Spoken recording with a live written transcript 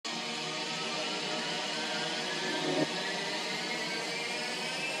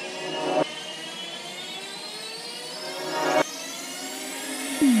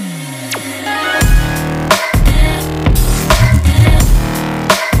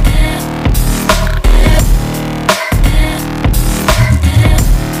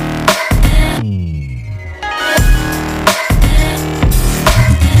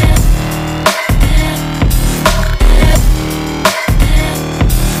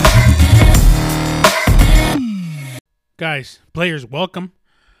Guys, players, welcome.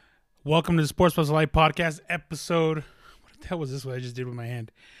 Welcome to the Sports Plus Life podcast episode. What the hell was this? What I just did with my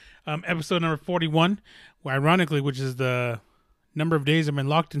hand? Episode number 41. Ironically, which is the number of days I've been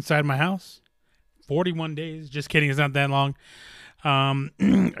locked inside my house. 41 days. Just kidding. It's not that long.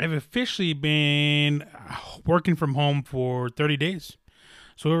 I've officially been working from home for 30 days.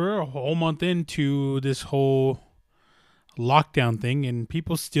 So we're a whole month into this whole lockdown thing, and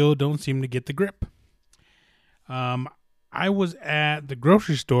people still don't seem to get the grip. I was at the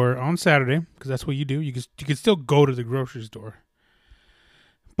grocery store on Saturday, because that's what you do. You can still go to the grocery store.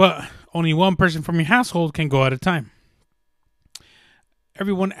 But only one person from your household can go at a time.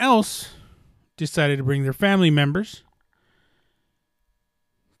 Everyone else decided to bring their family members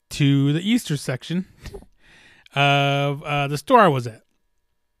to the Easter section of the store I was at.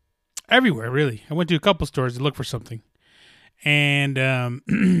 Everywhere, really. I went to a couple stores to look for something. And,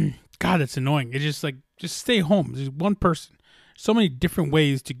 God, that's annoying. It's just like, just stay home. There's one person. So many different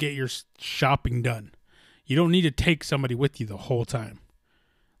ways to get your shopping done. You don't need to take somebody with you the whole time.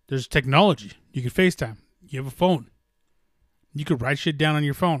 There's technology. You can FaceTime. You have a phone. You could write shit down on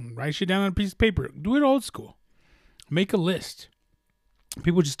your phone. Write shit down on a piece of paper. Do it old school. Make a list.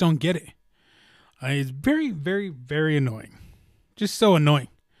 People just don't get it. It's very, very, very annoying. Just so annoying.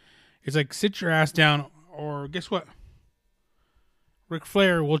 It's like, sit your ass down, or guess what? Ric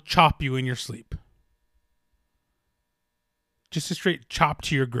Flair will chop you in your sleep. Just a straight chop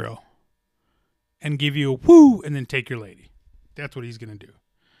to your grill. And give you a woo, and then take your lady. That's what he's going to do.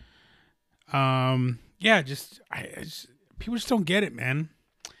 Yeah, people just don't get it, man.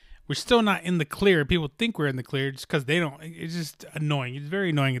 We're still not in the clear. People think we're in the clear just because they don't. It's just annoying. It's very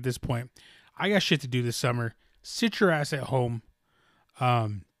annoying at this point. I got shit to do this summer. Sit your ass at home.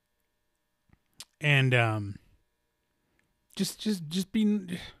 Just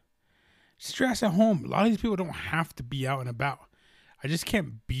being stressed at home. A lot of these people don't have to be out and about. I just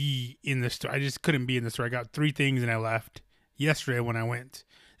can't be in the store. I just couldn't be in the store. I got 3 things and I left yesterday when I went.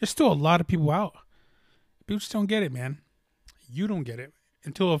 There's still a lot of people out. People just don't get it, man. You don't get it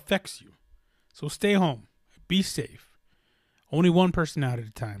until it affects you. So stay home. Be safe. Only one person out at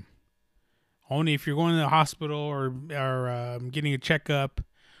a time. Only if you're going to the hospital or getting a checkup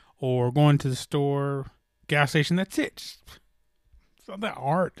or going to the store, gas station, that's it. It's not that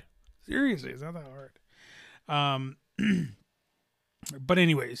hard. Seriously, it's not that hard. But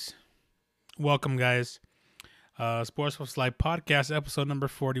anyways, welcome, guys. Sports Plus Life podcast, episode number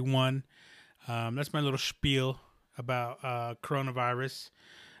 41. That's my little spiel about coronavirus.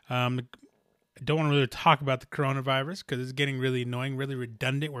 I don't want to really talk about the coronavirus because it's getting really annoying, really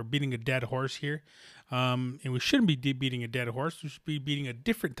redundant. We're beating a dead horse here. And we shouldn't be beating a dead horse. We should be beating a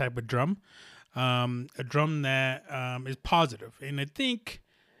different type of drum. A drum that is positive. And I think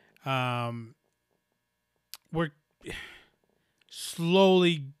we're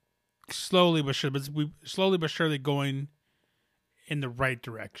slowly but surely going in the right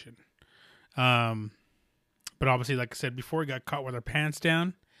direction. But obviously, like I said before, we got caught with our pants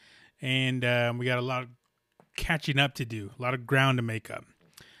down, and we got a lot of catching up to do, a lot of ground to make up.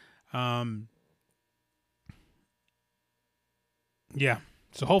 Yeah,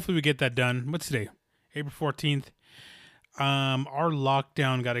 so hopefully we get that done. What's today? April 14th. Our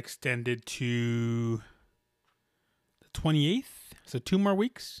lockdown got extended to the 28th, so 2 more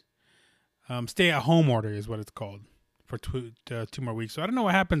weeks. Stay-at-home order is what it's called for 2 more weeks. So I don't know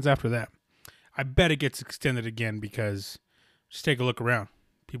what happens after that. I bet it gets extended again because just take a look around.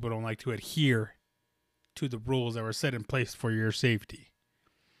 People don't like to adhere to the rules that were set in place for your safety.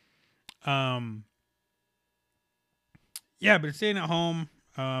 Yeah, but staying at home.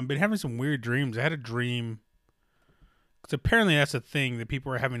 Been having some weird dreams. I had a dream. Because apparently that's a thing that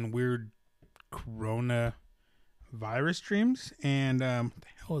people are having weird coronavirus dreams. And what the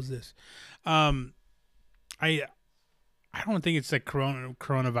hell is this? I don't think it's like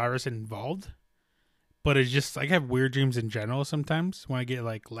coronavirus involved, but it's just like I have weird dreams in general sometimes when I get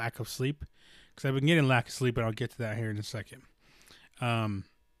like lack of sleep, because I've been getting lack of sleep, and I'll get to that here in a second. I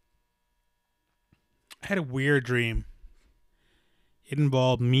had a weird dream. It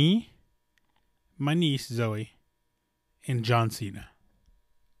involved me, my niece Zoe, and John Cena.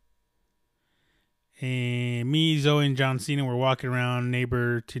 And me, Zoe, and John Cena were walking around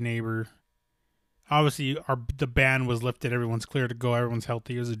neighbor to neighbor. Obviously, the ban was lifted. Everyone's clear to go. Everyone's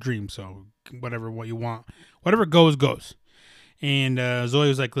healthy. It was a dream, so what you want. Whatever goes. And Zoe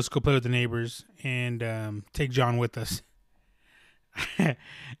was like, let's go play with the neighbors and take John with us.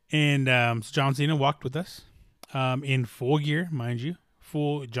 And so John Cena walked with us in full gear, mind you.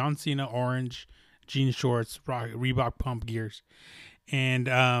 Full John Cena orange jean shorts, Reebok pump gears. And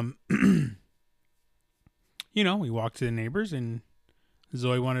we walked to the neighbors, and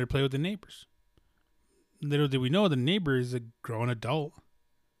Zoe wanted to play with the neighbors. Little did we know, the neighbor is a grown adult,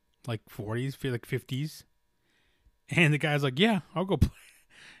 like 40s, feel like 50s. And the guy's like, yeah, I'll go play.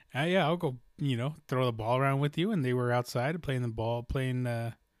 Yeah, I'll go, throw the ball around with you. And they were outside playing the ball, playing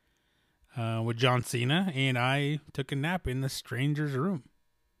with John Cena. And I took a nap in the stranger's room.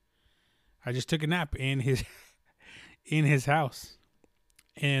 I just took a nap in his house.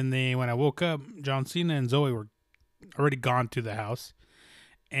 And then when I woke up, John Cena and Zoe were already gone to the house.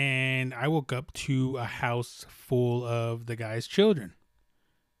 And I woke up to a house full of the guy's children.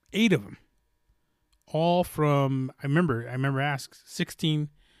 8 of them. All from, I remember asking, 16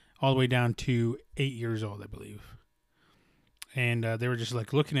 all the way down to 8 years old, I believe. And they were just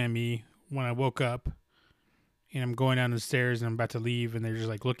like looking at me when I woke up. And I'm going down the stairs and I'm about to leave. And they're just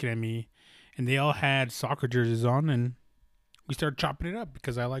like looking at me. And they all had soccer jerseys on. And we started chopping it up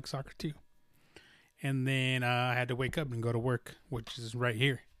because I like soccer too. And then I had to wake up and go to work, which is right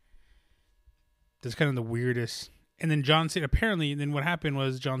here. That's kind of the weirdest. And then John Cena, apparently, then what happened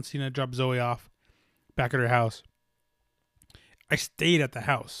was John Cena dropped Zoe off back at her house. I stayed at the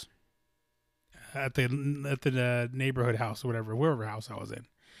house, at the neighborhood house or whatever, wherever house I was in.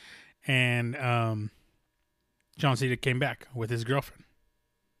 And John Cena came back with his girlfriend.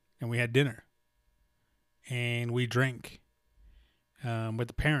 And we had dinner. And we drank with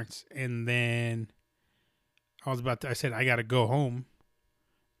the parents. And then I said, I got to go home.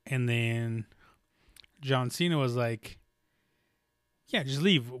 And then John Cena was like, yeah, just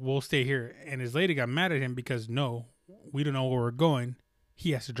leave. We'll stay here. And his lady got mad at him because, no, we don't know where we're going.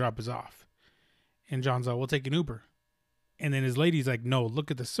 He has to drop us off. And John's like, we'll take an Uber. And then his lady's like, no, look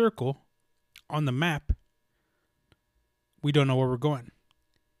at the circle on the map. We don't know where we're going.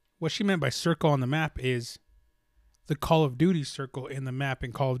 What she meant by circle on the map is the Call of Duty circle in the map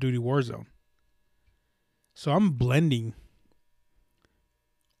in Call of Duty Warzone. So I'm blending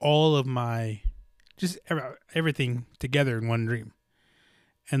all of my, just everything together in one dream.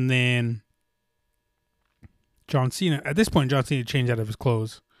 And then John Cena, at this point, John Cena changed out of his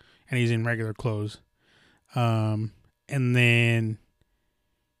clothes and he's in regular clothes. And then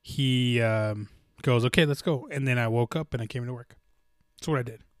he goes, okay, let's go. And then I woke up and I came to work. That's what I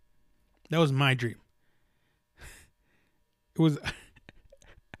did. That was my dream. It was,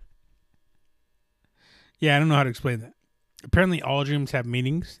 yeah, I don't know how to explain that. Apparently all dreams have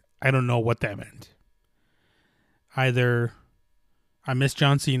meanings. I don't know what that meant. Either I miss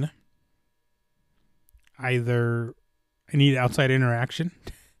John Cena. Either I need outside interaction.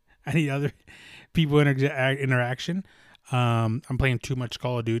 I need other people interaction. I'm playing too much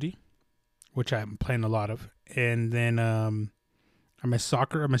Call of Duty, which I'm playing a lot of. And then I miss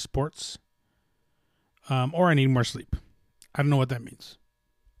soccer. I miss sports. Or I need more sleep. I don't know what that means.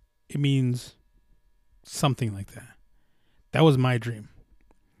 It means something like that. That was my dream.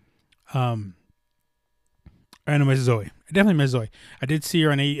 And I miss Zoe. I definitely miss Zoe. I did see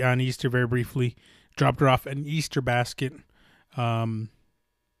her on Easter very briefly. Dropped her off an Easter basket. And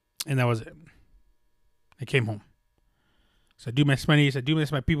that was it. I came home. So I do miss my niece. I do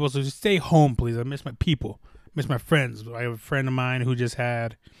miss my people. So just stay home, please. I miss my people. I miss my friends. I have a friend of mine who just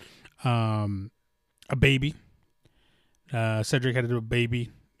had a baby. Cedric had a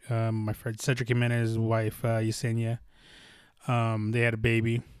baby. My friend Cedric Jimenez's wife, Yesenia. They had a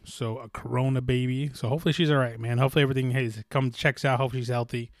baby. So a corona baby. So hopefully she's all right, man. Hopefully everything checks out. Hopefully she's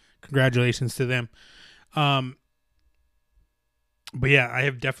healthy. Congratulations to them. But yeah, I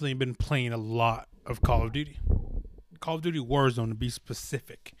have definitely been playing a lot of Call of Duty. Call of Duty Warzone, to be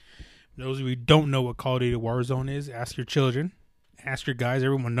specific. For those of you who don't know what Call of Duty Warzone is, ask your children. Ask your guys.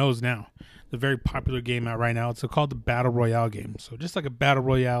 Everyone knows now. It's a very popular game out right now. It's called the Battle Royale game. So just like a Battle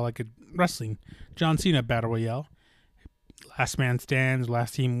Royale, like a wrestling, John Cena Battle Royale. Last man stands,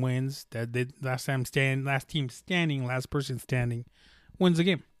 last team wins. Last team standing, last person standing wins the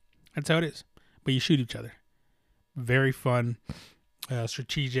game. That's how it is. But you shoot each other. Very fun,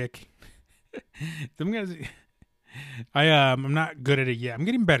 strategic. I'm not good at it yet. I'm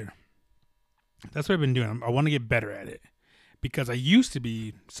getting better. That's what I've been doing. I want to get better at it because I used to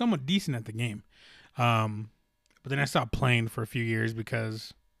be somewhat decent at the game. But then I stopped playing for a few years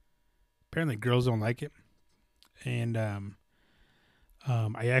because apparently girls don't like it. And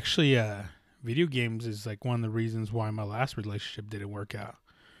I actually, video games is like one of the reasons why my last relationship didn't work out.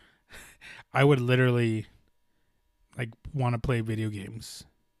 I would literally like want to play video games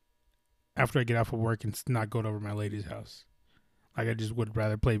after I get off of work and not go over to my lady's house. Like I just would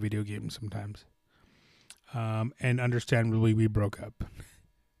rather play video games sometimes. And understandably we broke up.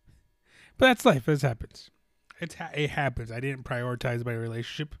 But that's life. This happens. It happens. I didn't prioritize my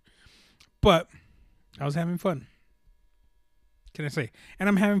relationship. But I was having fun. Can I say? And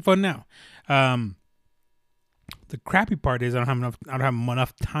I'm having fun now. The crappy part is I don't have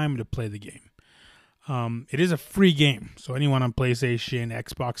enough time to play the game. It is a free game, so anyone on PlayStation,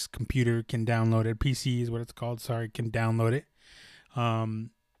 Xbox, computer can download it. PC is what it's called. Sorry, can download it. So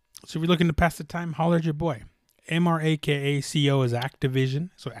if you're looking to pass the time, holler at your boy. MRAKACO is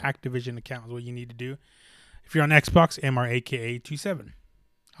Activision, so Activision account is what you need to do. If you're on Xbox, MRAKA27.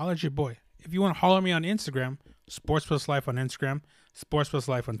 Holler at your boy. If you want to holler at me on Instagram, Sports Plus Life on Instagram, Sports Plus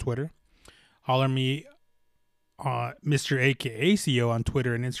Life on Twitter. Holler at me, Mr. AKACO on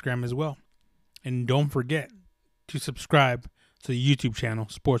Twitter and Instagram as well. And don't forget to subscribe to the YouTube channel,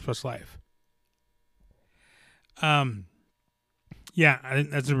 Sports Plus Life. Yeah,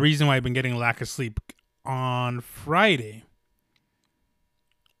 that's the reason why I've been getting lack of sleep. On Friday,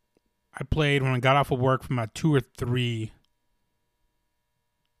 I played when I got off of work from about 2 or 3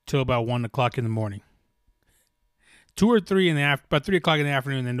 till about 1 o'clock in the morning. 2 or 3 in the about 3 o'clock in the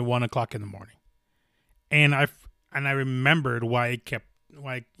afternoon, and then to 1 o'clock in the morning. And I remembered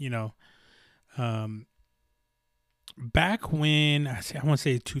back when I want to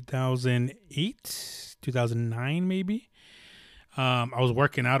say 2008, 2009 maybe. I was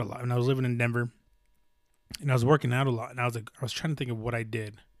working out a lot, and I was living in Denver, and I was working out a lot, and I was trying to think of what I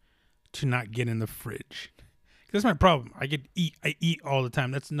did to not get in the fridge. That's my problem. I eat all the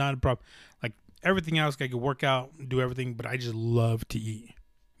time. That's not a problem. Like everything else, I could work out, do everything, but I just love to eat.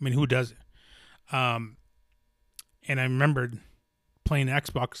 I mean, who does it? And I remembered playing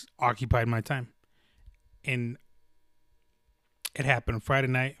Xbox occupied my time. And it happened Friday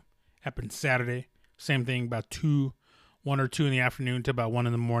night, happened Saturday, same thing, about 1 or 2 in the afternoon to about 1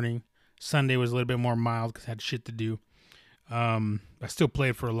 in the morning. Sunday was a little bit more mild because I had shit to do. I still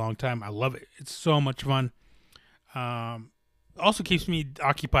played for a long time. I love it. It's so much fun. Also keeps me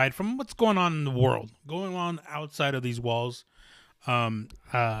occupied from what's going on in the world, going on outside of these walls.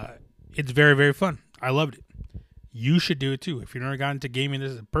 It's very, very fun. I loved it. You should do it too. If you've never gotten into gaming,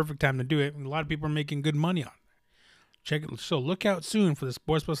 this is a perfect time to do it. A lot of people are making good money on it. Check it. So look out soon for the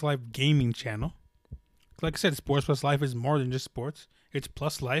Sports Plus Life gaming channel. Like I said, Sports Plus Life is more than just sports. It's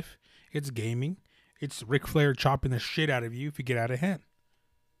plus life. It's gaming. It's Ric Flair chopping the shit out of you if you get out of hand.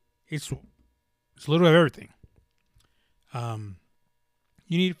 It's a little of everything. You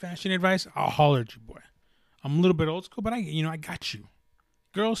need fashion advice? I'll holler at you, boy. I'm a little bit old school, but I got you.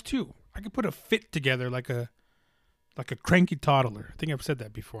 Girls too. I could put a fit together like a cranky toddler. I think I've said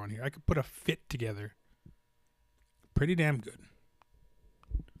that before on here. I could put a fit together. Pretty damn good.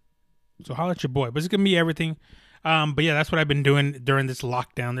 So holler at your boy. But it's gonna be everything. But yeah, that's what I've been doing during this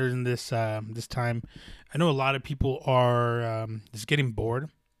lockdown. During this time. I know a lot of people are just getting bored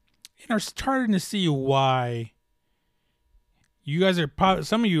and are starting to see why. You guys are probably,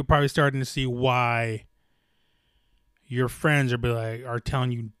 some of you are probably starting to see why your friends are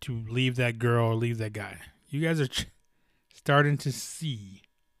telling you to leave that girl or leave that guy. You guys are starting to see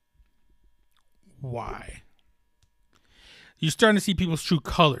why. You're starting to see people's true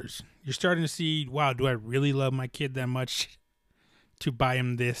colors. You're starting to see, wow, do I really love my kid that much to buy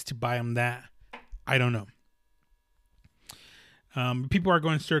him this, to buy him that? I don't know. People are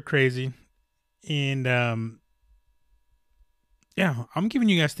going stir crazy. And, yeah, I'm giving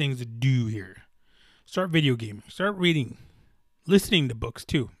you guys things to do here. Start video gaming. Start reading. Listening to books,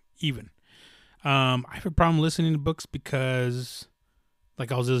 too, even. I have a problem listening to books because,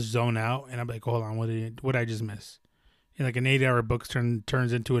 like, I'll just zone out, and I'm like, hold on, what did I just miss? And like an 8-hour book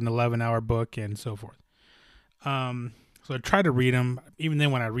turns into an 11-hour book and so forth. So I try to read them. Even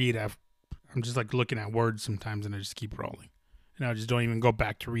then when I read, I'm just like looking at words sometimes and I just keep rolling. And I just don't even go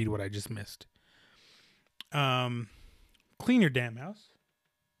back to read what I just missed. Clean your damn house.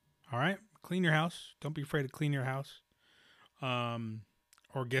 All right? Clean your house. Don't be afraid to clean your house.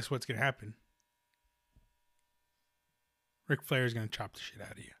 Or guess what's going to happen? Ric Flair is going to chop the shit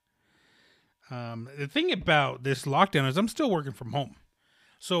out of you. The thing about this lockdown is I'm still working from home.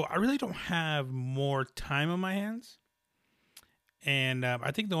 So I really don't have more time on my hands. And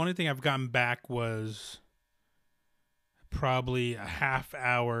I think the only thing I've gotten back was probably a half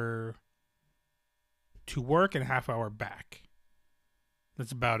hour to work and a half hour back.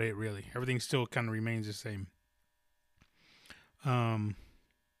 That's about it, really. Everything still kind of remains the same. And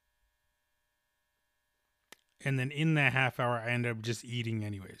then in that half hour, I end up just eating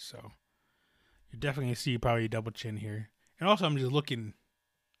anyway, so you're definitely going to see probably a double chin here. And also, I'm just looking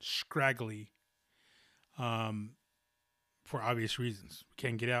scraggly for obvious reasons. We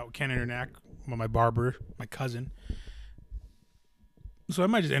can't get out. Can't interact with my barber, my cousin. So I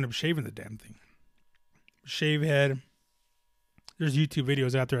might just end up shaving the damn thing. Shave head. There's YouTube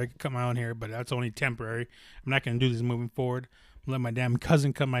videos out there I could cut my own hair, but that's only temporary. I'm not going to do this moving forward. I'm let my damn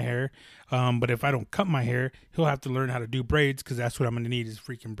cousin cut my hair. But if I don't cut my hair, he'll have to learn how to do braids because that's what I'm going to need is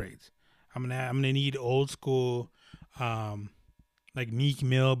freaking braids. I'm gonna need old school, like Meek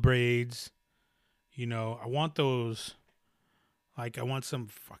Mill braids. You know, I want those. Like I want some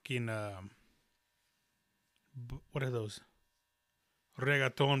fucking what are those?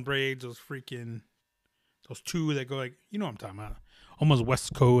 Reggaeton braids. Those two that go like, you know what I'm talking about. Almost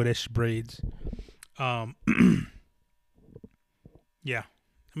West Coast-ish braids. Yeah. I'm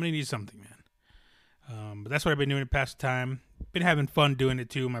going to need something, man. But that's what I've been doing to pass the time. Been having fun doing it,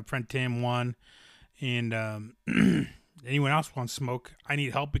 too. My friend Tim won. And anyone else wants smoke, I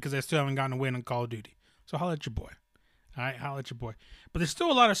need help because I still haven't gotten a win on Call of Duty. So holla at your boy. All right, holla at your boy. But there's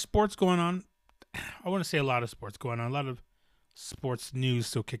still a lot of sports going on. I want to say a lot of sports going on. A lot of sports news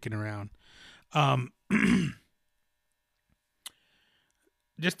still kicking around.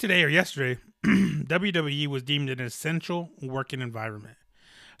 Just today or yesterday, WWE was deemed an essential working environment.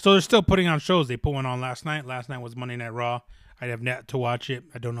 So they're still putting on shows. They put one on last night. Last night was Monday Night Raw. I'd have net to watch it.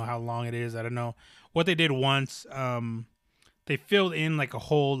 I don't know how long it is. I don't know. What they did once, they filled in like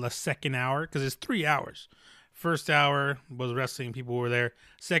a second hour because it's 3 hours. First hour was wrestling. People were there.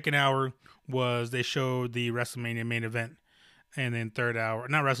 Second hour was they showed the WrestleMania main event. And then third hour,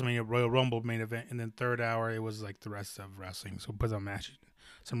 not WrestleMania, Royal Rumble main event. And then third hour, it was like the rest of wrestling. So put on matches,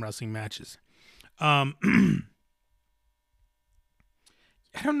 some wrestling matches. I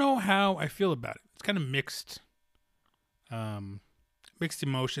don't know how I feel about it. It's kind of mixed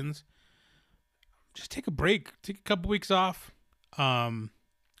emotions. Just take a break. Take a couple weeks off.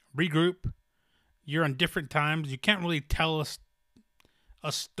 Regroup. You're on different times. You can't really tell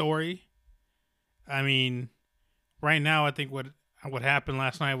a story. I mean, right now, I think what happened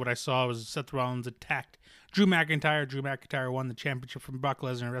last night, what I saw was Seth Rollins attacked Drew McIntyre. Drew McIntyre won the championship from Brock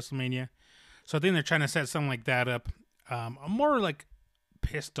Lesnar at WrestleMania. So I think they're trying to set something like that up. I'm more like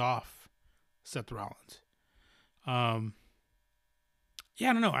pissed off Seth Rollins. Yeah,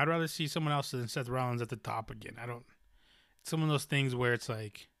 I don't know. I'd rather see someone else than Seth Rollins at the top again. It's some of those things where it's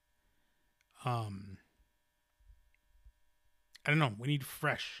like, I don't know. We need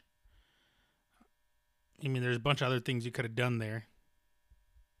fresh. I mean, there's a bunch of other things you could have done there.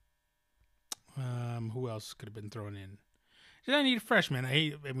 Who else could have been thrown in? I need a fresh, man.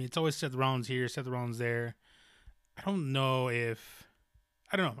 I mean, it's always Seth Rollins here, Seth Rollins there. I don't know. I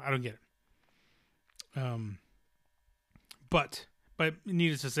don't get it. But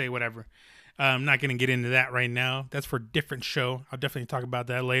needless to say, whatever. I'm not going to get into that right now. That's for a different show. I'll definitely talk about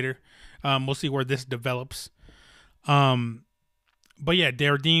that later. We'll see where this develops. But yeah,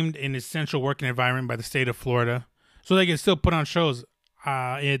 they're deemed an essential working environment by the state of Florida. So they can still put on shows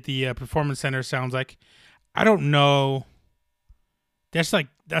at the Performance Center, sounds like. I don't know. That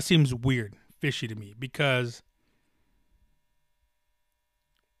seems weird, fishy to me, because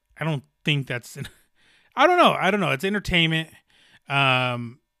I don't think that's... I don't know. It's entertainment. But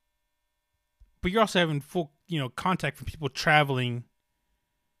you're also having full, contact from people traveling,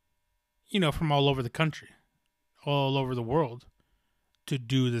 from all over the country, all over the world to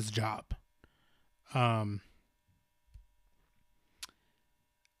do this job.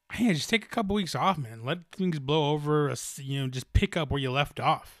 Just take a couple weeks off, man. Let things blow over. Just pick up where you left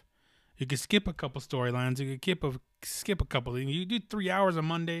off. You could skip a couple storylines. You could skip a couple. You do 3 hours on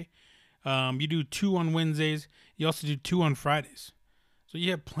Monday. You do 2 on Wednesdays. You also do 2 on Fridays. So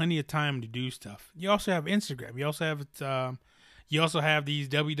you have plenty of time to do stuff. You also have Instagram. You also have these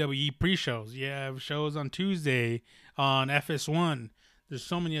WWE pre-shows. You have shows on Tuesday on FS1. There's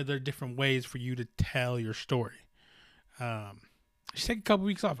so many other different ways for you to tell your story. Just take a couple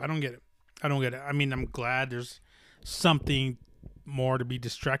weeks off. I don't get it. I mean, I'm glad there's something more to be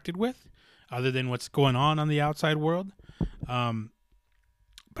distracted with other than what's going on the outside world. But I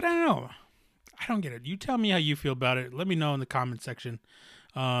don't know. I don't get it. You tell me how you feel about it. Let me know in the comment section.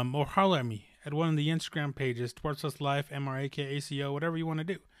 Or holler at me at one of the Instagram pages, Sports Plus Life, MRAKACO, whatever you want to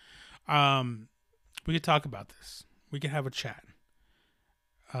do. We could talk about this. We could have a chat.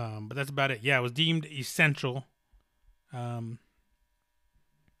 But that's about it. Yeah, it was deemed essential. I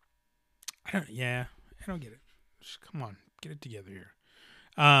don't get it. Just come on, get it together here.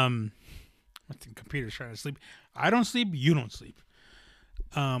 My computer's trying to sleep. I don't sleep. You don't sleep.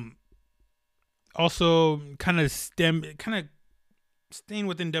 Also, kind of staying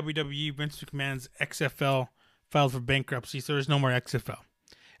within WWE, Vince McMahon's XFL filed for bankruptcy, so there's no more XFL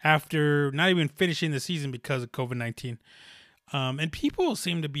after not even finishing the season because of COVID-19. And people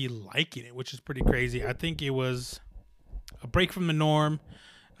seem to be liking it, which is pretty crazy. I think it was a break from the norm.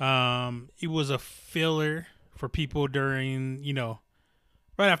 It was a filler for people during,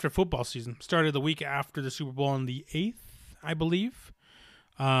 right after football season. Started the week after the Super Bowl on the 8th, I believe.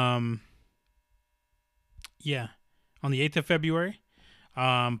 Yeah, on the 8th of February.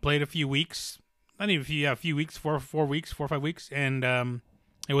 Played a few weeks. Not even a few weeks, 4 or 5 weeks. And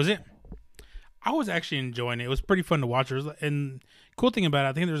it was it. I was actually enjoying it. It was pretty fun to watch. And cool thing about it,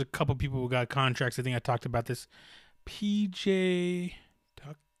 I think there's a couple people who got contracts. I think I talked about this. PJ,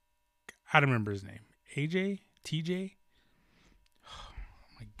 I don't remember his name. AJ? TJ? Oh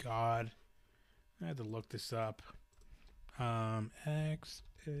my God. I had to look this up. XFL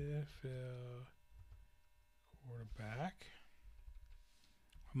quarterback.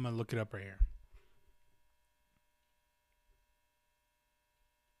 I'm going to look it up right here.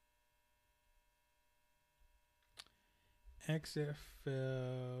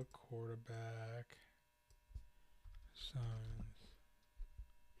 XFL quarterback.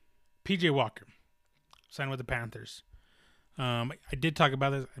 PJ Walker signed with the Panthers. I did talk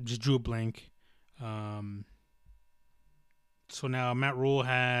about this. I just drew a blank. So now Matt Rule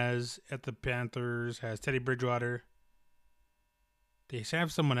has at the Panthers has Teddy Bridgewater. They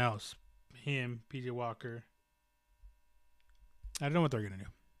have someone else. Him, PJ Walker. I don't know what they're gonna do.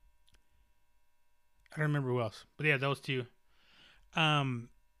 I don't remember who else, but yeah, those two.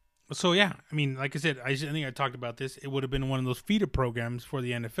 So yeah, I mean, like I said, I think I talked about this. It would have been one of those feeder programs for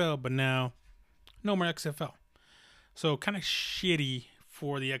the NFL, but now no more XFL. So kind of shitty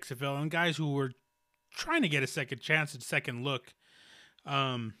for the XFL and guys who were trying to get a second chance, a second look.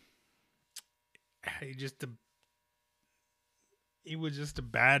 It was just a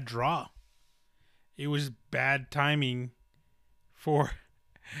bad draw. It was bad timing for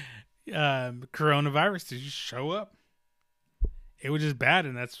coronavirus to just show up. It was just bad,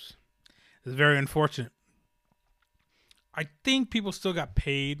 and it's very unfortunate. I think people still got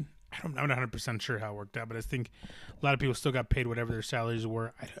paid. I'm not 100% sure how it worked out, but I think a lot of people still got paid whatever their salaries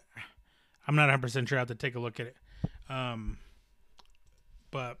were. I'm not 100% sure. I have to take a look at it.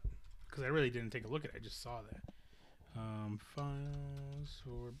 But because I really didn't take a look at it, I just saw that. Files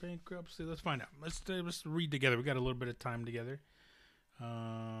for bankruptcy. Let's find out. Let's read together. We got a little bit of time together.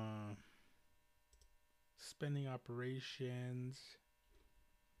 Spending operations.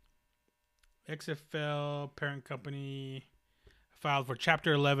 XFL parent company filed for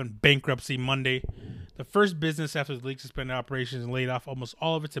Chapter 11 bankruptcy Monday. The first business after the league suspended operations and laid off almost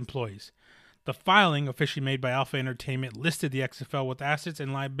all of its employees. The filing, officially made by Alpha Entertainment, listed the XFL with assets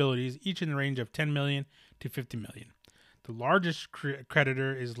and liabilities, each in the range of $10 million to $50 million. The largest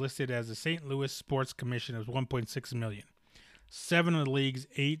creditor is listed as the St. Louis Sports Commission of $1.6 million. 7 of the league's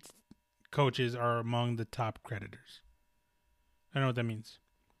 8 coaches are among the top creditors. I don't know what that means.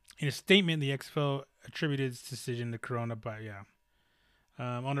 In a statement, the XFL attributed its decision to Corona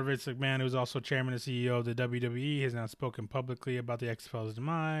owner Vince McMahon, who is also chairman and CEO of the WWE, has now spoken publicly about the XFL's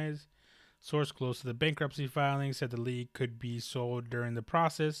demise. Source close to the bankruptcy filing said the league could be sold during the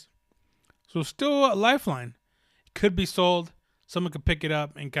process. So still a lifeline. It could be sold. Someone could pick it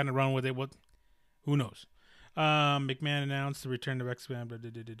up and kind of run with it. Who knows? McMahon announced the return of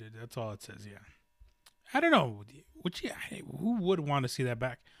XFL. That's all it says, yeah. I don't know. Who would want to see that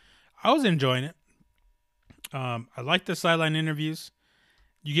back? I was enjoying it. I like the sideline interviews.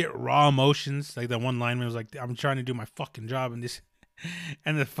 You get raw emotions. Like that one lineman was like, I'm trying to do my fucking job. And this,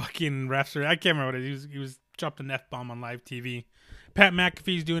 and the fucking refs I can't remember what it is. He was dropped an F-bomb on live TV. Pat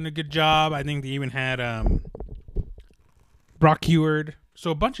McAfee's doing a good job. I think they even had Brock Heward. So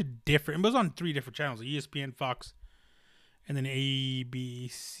a bunch of different, it was on 3 different channels, ESPN, Fox, and then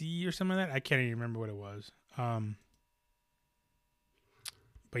ABC or something like that. I can't even remember what it was. But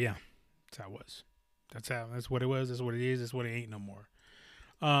yeah, that's how it was. That's what it was. That's what it is. That's what it ain't no more.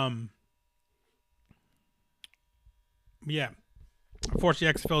 Yeah.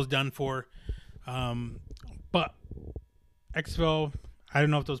 Unfortunately, XFL is done for. But XFL, I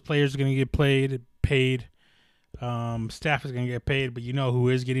don't know if those players are going to get paid. Staff is going to get paid, but you know who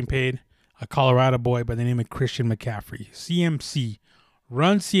is getting paid? A Colorado boy by the name of Christian McCaffrey. CMC.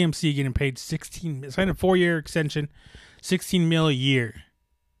 Run CMC getting paid signed a 4-year extension, $16 million a year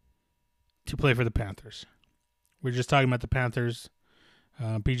to play for the Panthers. We're just talking about the Panthers,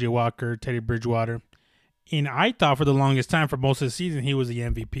 PJ Walker, Teddy Bridgewater. And I thought for the longest time, for most of the season, he was the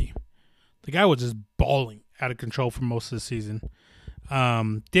MVP. The guy was just balling out of control for most of the season.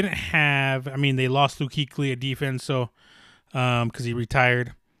 They lost Luke Kuechly at defense, so because he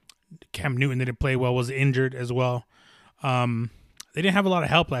retired. Cam Newton didn't play well, was injured as well. They didn't have a lot of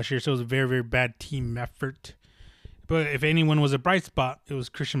help last year, so it was a very, very bad team effort. But if anyone was a bright spot, it was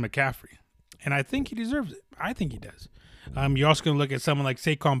Christian McCaffrey. And I think he deserves it. I think he does. You're also going to look at someone like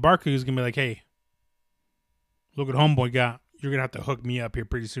Saquon Barkley, who's going to be like, hey, Look at homeboy got. You're gonna have to hook me up here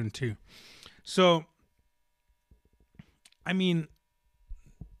pretty soon too. So, I mean,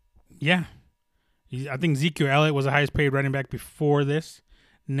 yeah, I think Ezekiel Elliott was the highest paid running back before this.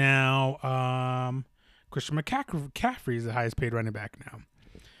 Now, Christian McCaffrey is the highest paid running back now.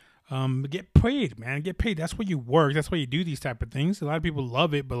 Get paid, man. Get paid. That's why you work. That's why you do these type of things. A lot of people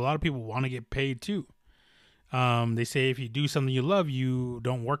love it, but a lot of people want to get paid too. They say if you do something you love, you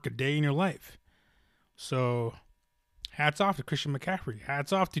don't work a day in your life. So, hats off to Christian McCaffrey.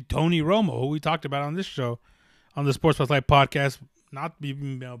 Hats off to Tony Romo, who we talked about on this show, on the Sports Plus Life podcast, not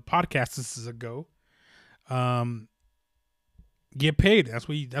even podcasts ago. Get paid. That's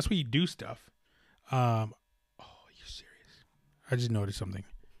what you do stuff. Oh, you serious? I just noticed something.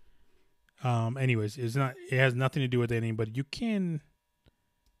 Anyways, it has nothing to do with anything, but you can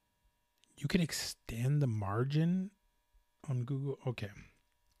extend the margin on Google. Okay.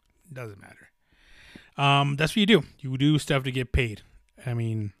 Doesn't matter. That's what you do. You do stuff to get paid. I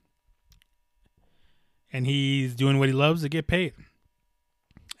mean, and he's doing what he loves to get paid.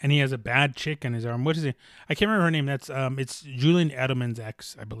 And he has a bad chick on his arm. What is it? I can't remember her name. That's it's Julian Edelman's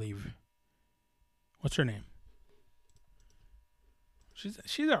ex, I believe. What's her name?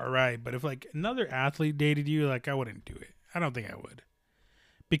 She's alright, but if like another athlete dated you, like I wouldn't do it. I don't think I would.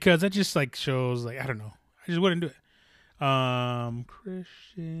 Because that just like shows like I don't know. I just wouldn't do it.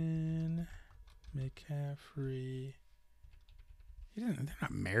 Christian McCaffrey. They're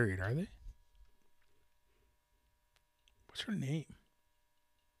not married, are they? What's her name?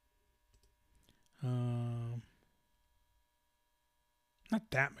 Not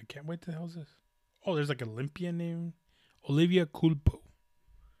that McCaffrey. What the hell is this? Oh, there's like an Olympian name. Olivia Culpo.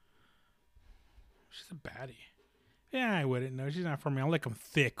 She's a baddie. Yeah, I wouldn't know. She's not for me. I like them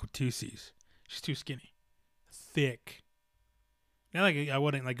thick with 2 C's. She's too skinny. Thick. Not like I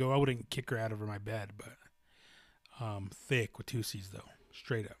wouldn't like go. I wouldn't kick her out of my bed, but thick with 2 C's though.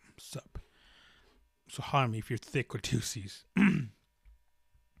 Straight up. Sup. So hire me if you're thick with 2 C's.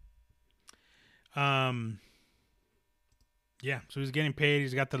 Yeah. So he's getting paid.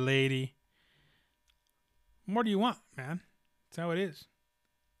 He's got the lady. What more do you want, man? That's how it is.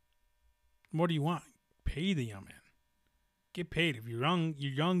 What more do you want? Pay the young man. Get paid. If you're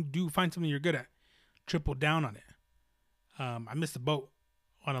young, do find something you're good at. Triple down on it. I missed the boat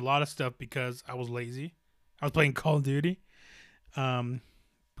on a lot of stuff because I was lazy. I was playing Call of Duty.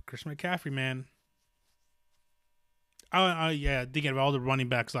 Christian McCaffrey, man. Yeah, thinking of all the running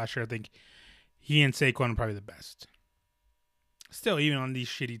backs last year, I think he and Saquon are probably the best. Still, even on these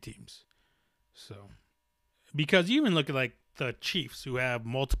shitty teams. So, because you even look at like the Chiefs who have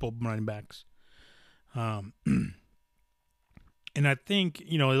multiple running backs. And I think,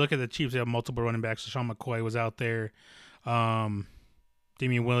 look at the Chiefs, they have multiple running backs. Sean McCoy was out there.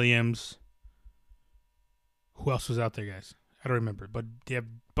 Damian Williams. Who else was out there, guys? I don't remember, but they have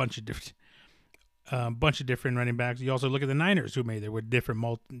a bunch of different running backs. You also look at the Niners who made there with different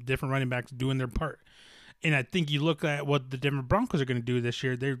running backs doing their part. And I think you look at what the Denver Broncos are going to do this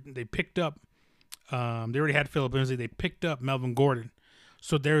year. They picked up. They already had Phillip Lindsay. They picked up Melvin Gordon.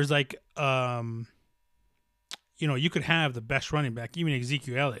 So there's like, you could have the best running back, even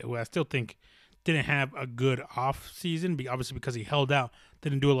Ezekiel Elliott, who I still think didn't have a good off season, obviously because he held out,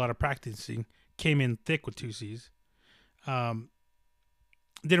 didn't do a lot of practicing, came in thick with 2 C's. Didn't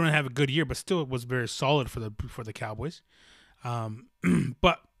really have a good year, but still was very solid for the Cowboys.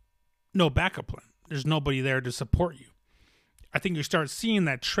 But no backup plan. There's nobody there to support you. I think you start seeing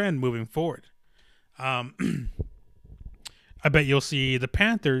that trend moving forward. I bet you'll see the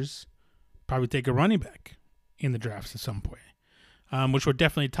Panthers probably take a running back in the drafts at some point, which we'll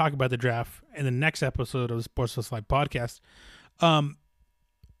definitely talk about the draft in the next episode of the Sports Plus Life podcast.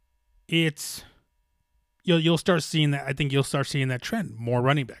 You'll start seeing that. I think you'll start seeing that trend. More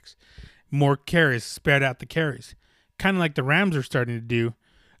running backs, more carries, spread out the carries, kind of like the Rams are starting to do,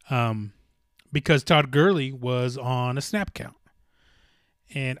 because Todd Gurley was on a snap count,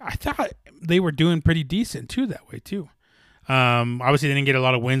 and I thought they were doing pretty decent too that way too. Obviously they didn't get a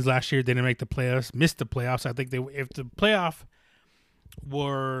lot of wins last year. They didn't make the playoffs, missed the playoffs. I think if the playoff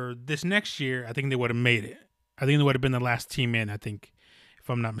were this next year, I think they would have made it. I think they would have been the last team in, I think, if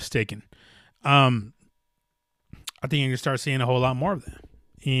I'm not mistaken. I think you're going to start seeing a whole lot more of that.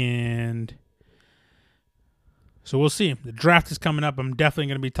 And so we'll see. The draft is coming up. I'm definitely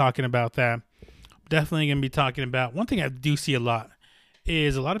going to be talking about that. Definitely going to be talking about, one thing I do see a lot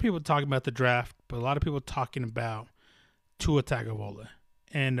is a lot of people talking about the draft, but a lot of people talking about Tua Tagovailoa.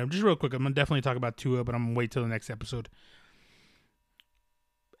 And just real quick, I'm going to definitely talk about Tua, but I'm going to wait till the next episode.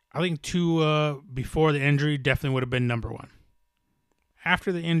 I think Tua, before the injury, definitely would have been number one.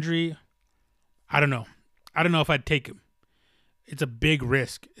 After the injury, I don't know. I don't know if I'd take him. It's a big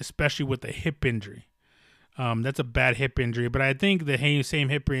risk, especially with a hip injury. That's a bad hip injury, but I think the same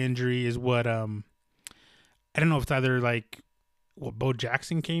hip injury is what I don't know if it's either like what Bo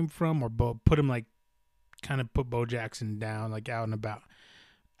Jackson came from, or put him like kind of put Bo Jackson down, like out and about,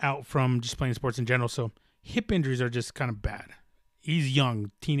 out from just playing sports in general. So hip injuries are just kind of bad. He's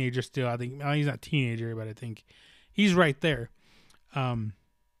young, teenager still. I think he's not a teenager, but I think he's right there. I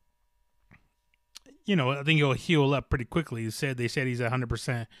think he'll heal up pretty quickly. They said he's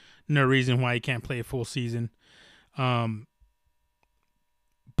 100%. No reason why he can't play a full season. But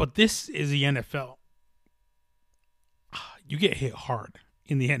this is the NFL. You get hit hard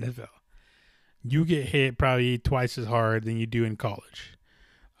in the NFL. You get hit probably twice as hard than you do in college.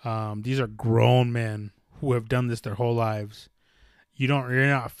 These are grown men who have done this their whole lives. You're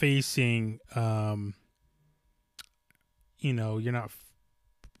not facing, you're not.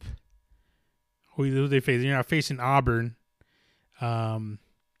 Who they face? You're not facing Auburn.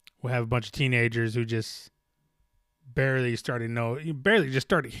 We'll have a bunch of teenagers who just barely just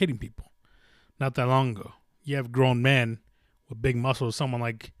started hitting people not that long ago. You have grown men with big muscles, someone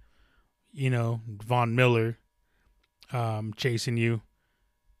like, Von Miller, chasing you.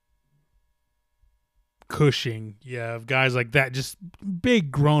 Cushing. You have guys like that, just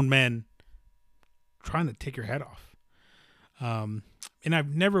big grown men trying to take your head off. And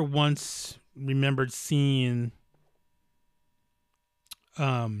I've never once remembered seeing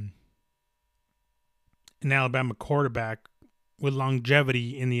an Alabama quarterback with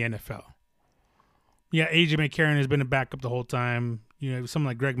longevity in the NFL. Yeah, AJ McCarron has been a backup the whole time. Someone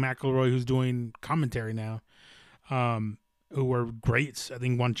like Greg McElroy, who's doing commentary now, who were greats. I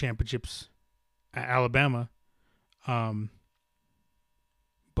think won championships at Alabama, but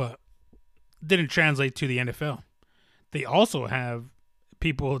didn't translate to the NFL. They also have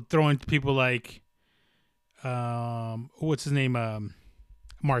people throwing to people like, what's his name?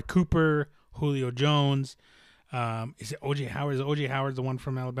 Mark Cooper, Julio Jones. Is it O.J. Howard? Is O.J. Howard the one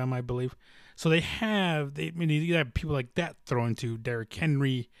from Alabama, I believe? So you have people like that throwing to Derrick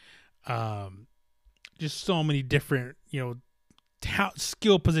Henry. Just so many different,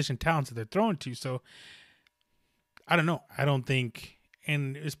 skill position talents that they're throwing to. So I don't know. I don't think,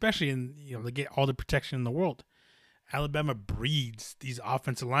 and especially in, they get all the protection in the world. Alabama breeds these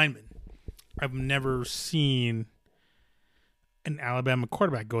offensive linemen. I've never seen an Alabama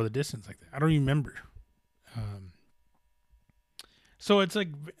quarterback go the distance like that. I don't even remember. So it's like,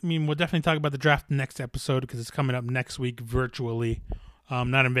 we'll definitely talk about the draft next episode because it's coming up next week virtually.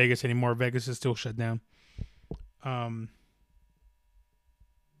 Not in Vegas anymore. Vegas is still shut down. I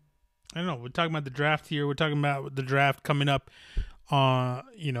don't know. We're talking about the draft here. We're talking about the draft coming up,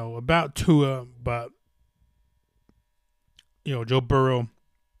 about Tua, but, Joe Burrow,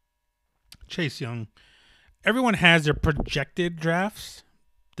 Chase Young. Everyone has their projected drafts,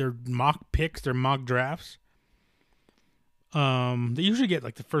 their mock picks, their mock drafts. They usually get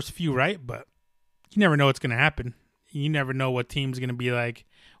like the first few right, but you never know what's going to happen. You never know what team's going to be like,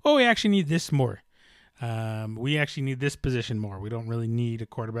 oh, we actually need this more. We actually need this position more. We don't really need a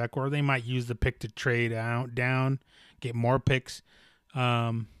quarterback, or they might use the pick to trade down, get more picks.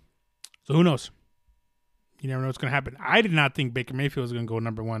 So who knows? You never know what's going to happen. I did not think Baker Mayfield was going to go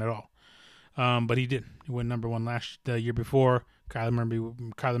number one at all. But he did. He went number one the year before.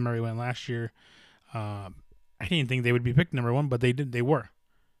 Kyler Murray went last year. I didn't think they would be picked number one, but they did. They were.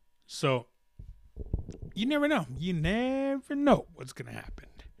 So you never know. You never know what's going to happen.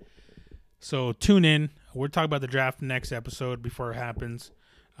 So tune in. We'll talk about the draft next episode before it happens,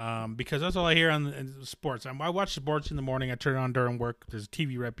 because that's all I hear on the sports. I watch sports in the morning. I turn it on during work. There's a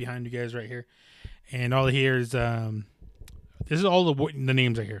TV right behind you guys right here, and all I hear is this is all the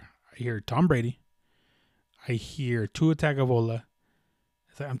names I hear. I hear Tom Brady. I hear Tua Tagovailoa.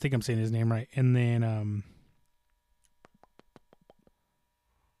 I think I'm saying his name right, and then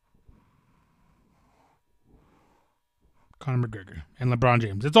Conor McGregor and LeBron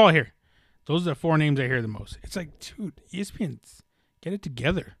James. That's all I hear. Those are the four names I hear the most. It's like, dude, ESPN, get it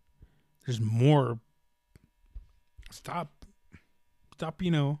together. There's more. Stop, get off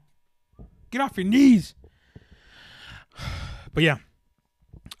your knees. But yeah,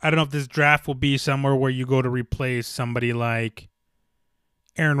 I don't know if this draft will be somewhere where you go to replace somebody like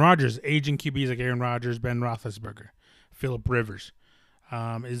Aaron Rodgers, aging QBs like Aaron Rodgers, Ben Roethlisberger, Phillip Rivers.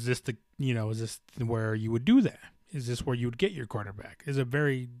 Is this where you would do that? Is this where you would get your quarterback? Is a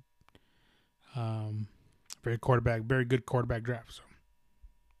very very good quarterback draft. So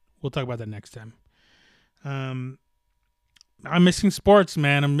we'll talk about that next time. I'm missing sports,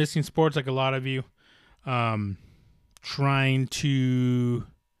 man. I'm missing sports like a lot of you. Trying to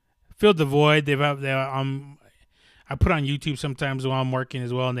filled the void. I put on YouTube sometimes while I'm working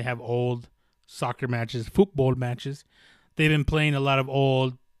as well, and they have old soccer matches, football matches. They've been playing a lot of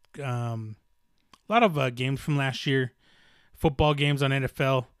old, games from last year, football games on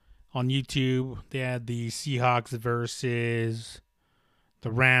NFL on YouTube. They had the Seahawks versus the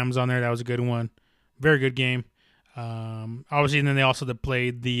Rams on there. That was a good one, very good game. Obviously, and then they also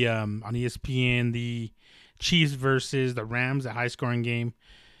played the on ESPN the Chiefs versus the Rams, a high scoring game.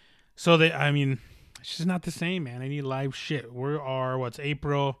 So it's just not the same, man. I need live shit. What's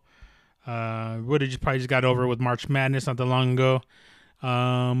April? Would have probably just got over with March Madness not that long ago.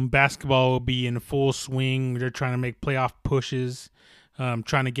 Basketball will be in full swing. They're trying to make playoff pushes,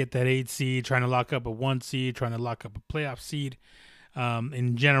 trying to get that 8 seed, trying to lock up a 1 seed, trying to lock up a playoff seed.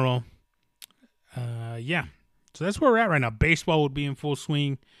 In general, yeah. So that's where we're at right now. Baseball would be in full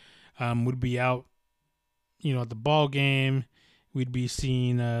swing. Would be out, at the ball game. We'd be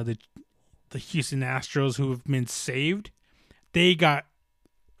seeing the Houston Astros, who have been saved. They got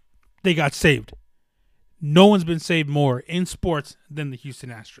saved. No one's been saved more in sports than the Houston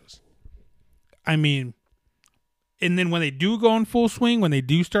Astros. I mean, and then when they do go in full swing, when they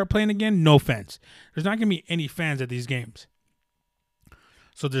do start playing again, no fans. There's not going to be any fans at these games.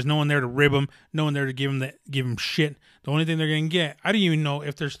 So there's no one there to rib them, no one there to give them shit. The only thing they're going to get, I don't even know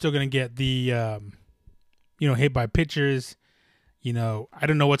if they're still going to get the, hit by pitchers. I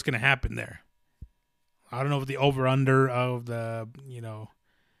don't know what's going to happen there. I don't know if the over-under of the,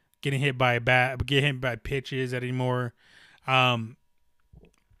 getting hit by pitches anymore.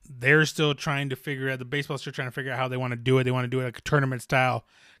 They're still trying to figure out, the baseball's still trying to figure out how they want to do it. They want to do it like a tournament style,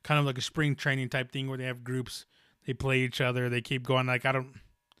 kind of like a spring training type thing where they have groups. They play each other. They keep going. Like, I don't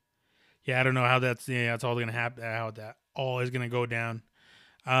know how that's all going to happen, how that all is going to go down.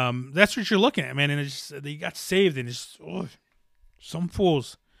 That's what you're looking at, man. And it's just, they got saved, and it's some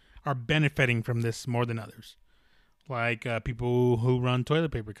fools are benefiting from this more than others. Like people who run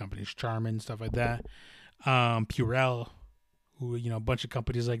toilet paper companies, Charmin, stuff like that. Purell, who, a bunch of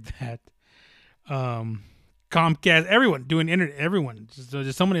companies like that. Comcast, everyone doing internet, everyone.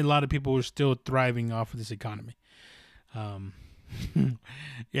 There's a lot of people who are still thriving off of this economy.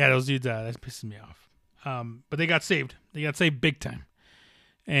 Yeah, those dudes, that's pissing me off. But they got saved. They got saved big time.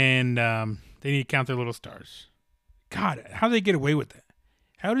 And they need to count their little stars. God, how did they get away with that?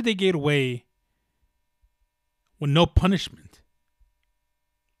 How did they get away with no punishment?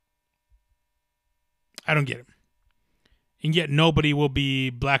 I don't get it. And yet nobody will be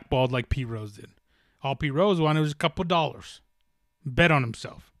blackballed like Pete Rose did. All Pete Rose wanted was a couple $. Bet on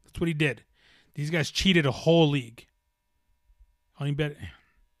himself. That's what he did. These guys cheated a whole league. Only bet.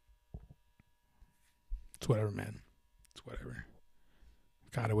 It's whatever, man. It's whatever.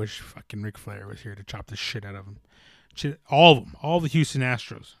 God, I wish fucking Ric Flair was here to chop the shit out of him. All of them. All the Houston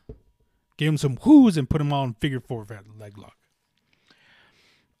Astros. Gave them some whoos and put them all in figure 4 leg lock.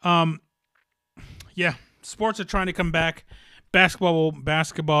 Yeah. Sports are trying to come back. Basketball,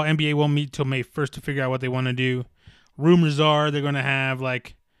 NBA won't meet till May 1st to figure out what they want to do. Rumors are they're going to have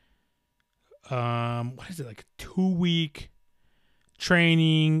like a 2-week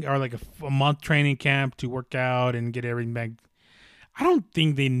training or like a month training camp to work out and get everything back. I don't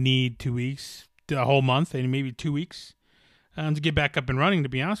think they need 2 weeks, a whole month, and maybe 2 weeks to get back up and running, to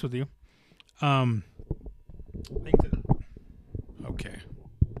be honest with you. Okay.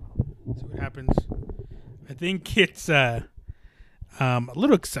 See what happens. I think it's a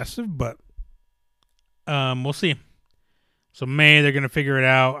little excessive, but we'll see. So May, they're going to figure it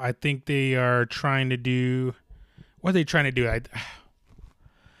out. I think they are trying to do... What are they trying to do?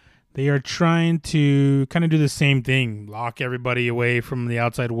 They are trying to kind of do the same thing. Lock everybody away from the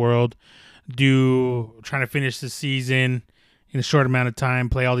outside world. Trying to finish the season in a short amount of time.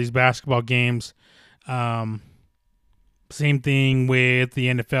 Play all these basketball games. Same thing with the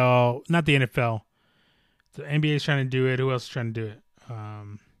NFL. Not the NFL. The NBA is trying to do it. Who else is trying to do it?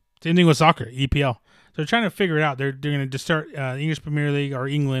 Same thing with soccer, EPL. So they're trying to figure it out. They're going to start English Premier League or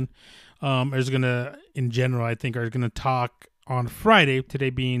England. Is going to, in general, I think, are going to talk on Friday. Today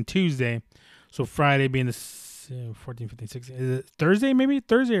being Tuesday, so Friday being the 14, 15, 16. Is it Thursday? Maybe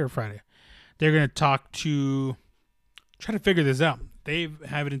Thursday or Friday. They're going to talk to try to figure this out. They've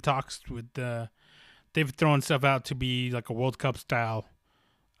have it in talks with. They've thrown stuff out to be like a World Cup style.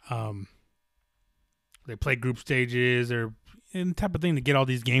 They play group stages or and type of thing to get all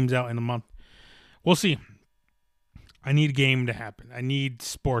these games out in a month. We'll see. I need a game to happen. I need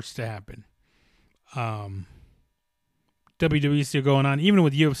sports to happen. WWE still going on. Even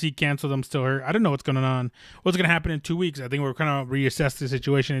with UFC canceled, I'm still hurt. I don't know what's going on. What's going to happen in 2 weeks? I think we're kind of reassess the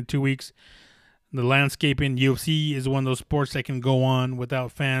situation in 2 weeks. the landscaping. UFC is one of those sports that can go on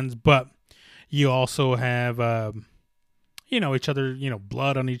without fans, but you also have, each other,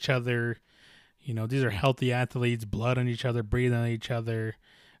 blood on each other. These are healthy athletes, blood on each other, breathing on each other.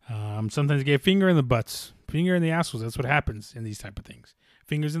 Sometimes get finger in the butts, finger in the assholes. That's what happens in these type of things.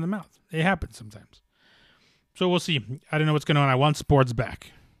 Fingers in the mouth. It happens sometimes. So we'll see. I don't know what's going on. I want sports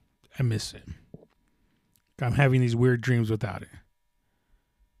back. I miss it. I'm having these weird dreams without it.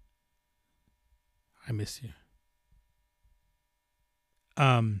 I miss you.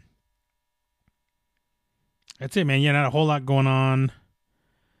 That's it, man. Yeah, not a whole lot going on.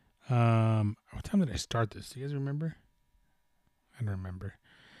 What time did I start this? Do you guys remember? I don't remember.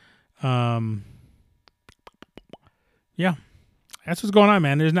 Yeah, that's what's going on,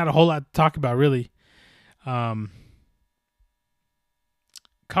 man. There's not a whole lot to talk about, really.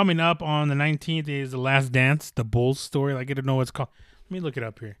 Coming up on the 19th is The Last Dance, the Bulls story. Like, I don't know what it's called. Let me look it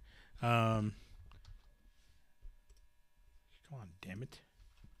up here. Come on, damn it.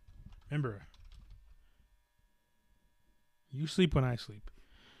 Remember, you sleep when I sleep.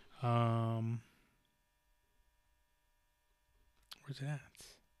 Where's it at?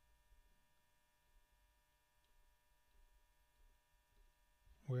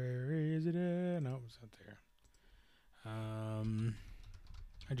 Where is it at? No, it's not there. Mind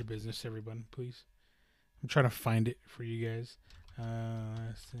your business, everyone, please. I'm trying to find it for you guys.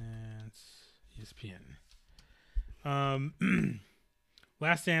 Last Dance, ESPN.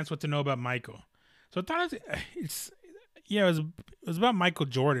 Last Dance, what to know about Michael. So I thought it was about Michael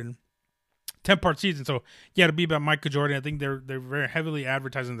Jordan. 10-part season, so yeah, it'll be about Michael Jordan. I think they're very heavily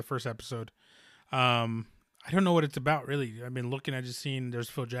advertising the first episode. I don't know what it's about, really. I've been looking, I just seen there's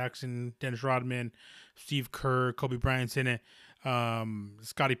Phil Jackson, Dennis Rodman, Steve Kerr, Kobe Bryant's in it,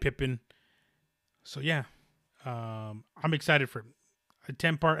 Scottie Pippen. So yeah, I'm excited for a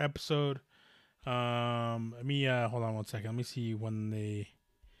 10-part episode. Let me hold on one second. Let me see when they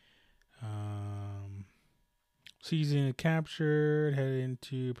season captured, headed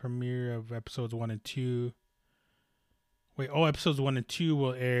into premiere of episodes 1 and 2. Episodes 1 and 2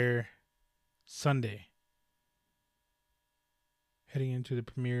 will air Sunday. Heading into the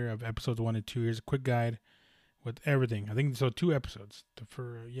premiere of episodes 1 and 2. Here's a quick guide with everything. I think so. 2 episodes. That's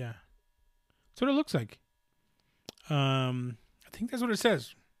what it looks like. I think that's what it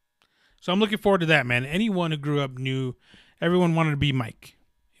says. So I'm looking forward to that, man. Anyone who grew up knew everyone wanted to be Mike.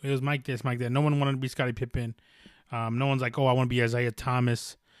 It was Mike this, Mike that. No one wanted to be Scottie Pippen. No one's like, oh, I want to be Isaiah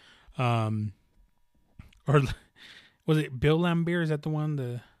Thomas. Or was it Bill Laimbeer? Is that the one?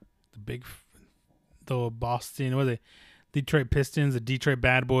 The Boston, what was it? Detroit Pistons, the Detroit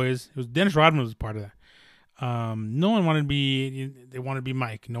Bad Boys. It was Dennis Rodman was part of that. No one wanted to be, they wanted to be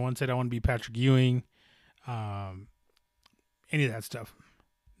Mike. No one said I want to be Patrick Ewing. Any of that stuff.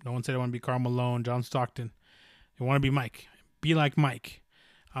 No one said I want to be Karl Malone, John Stockton. They want to be Mike. Be like Mike.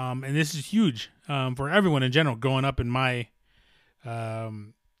 And this is huge for everyone in general. Growing up in my,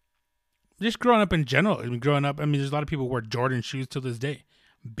 just growing up in general. There's a lot of people who wear Jordan shoes till this day.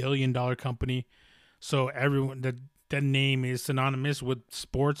 $1 billion company. So everyone, that name is synonymous with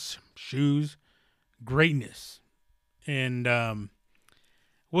sports, shoes, greatness. And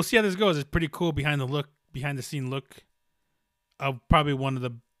we'll see how this goes. It's pretty cool behind the scene look of probably one of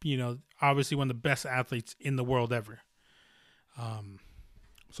the, obviously one of the best athletes in the world ever.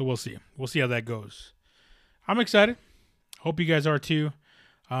 So we'll see. We'll see how that goes. I'm excited. Hope you guys are too.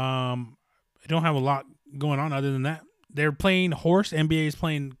 I don't have a lot going on other than that. They're playing horse. NBA is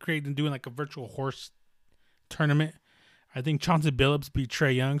doing like a virtual horse tournament. I think Chauncey Billups beat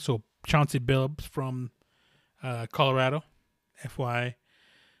Trae Young. So Chauncey Billups from Colorado. FYI.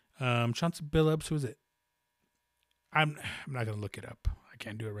 Chauncey Billups, who is it? I'm not going to look it up. I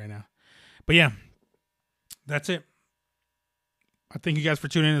can't do it right now. But yeah, that's it. I thank you guys for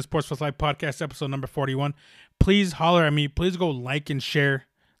tuning in to Sports Plus Life podcast, episode number 41. Please holler at me. Please go like and share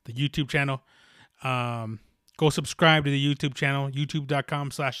the YouTube channel. Go subscribe to the YouTube channel,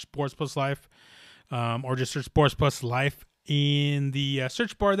 youtube.com/Sports Plus Life, or just search Sports Plus Life in the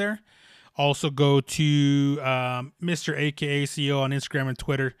search bar there. Also go to Mr. AKA CEO on Instagram and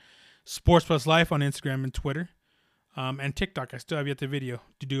Twitter, Sports Plus Life on Instagram and Twitter, and TikTok. I still have yet to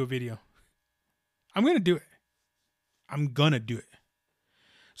do a video. I'm going to do it.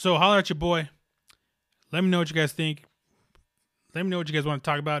 So holler at your boy. Let me know what you guys think. Let me know what you guys want to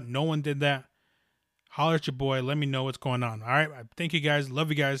talk about. No one did that. Holler at your boy. Let me know what's going on. All right. Thank you guys. Love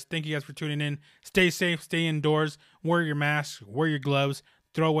you guys. Thank you guys for tuning in. Stay safe. Stay indoors. Wear your mask. Wear your gloves.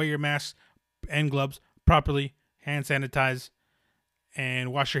 Throw away your masks and gloves properly. Hand sanitize.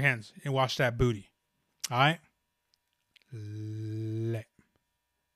 And wash your hands. And wash that booty. All right.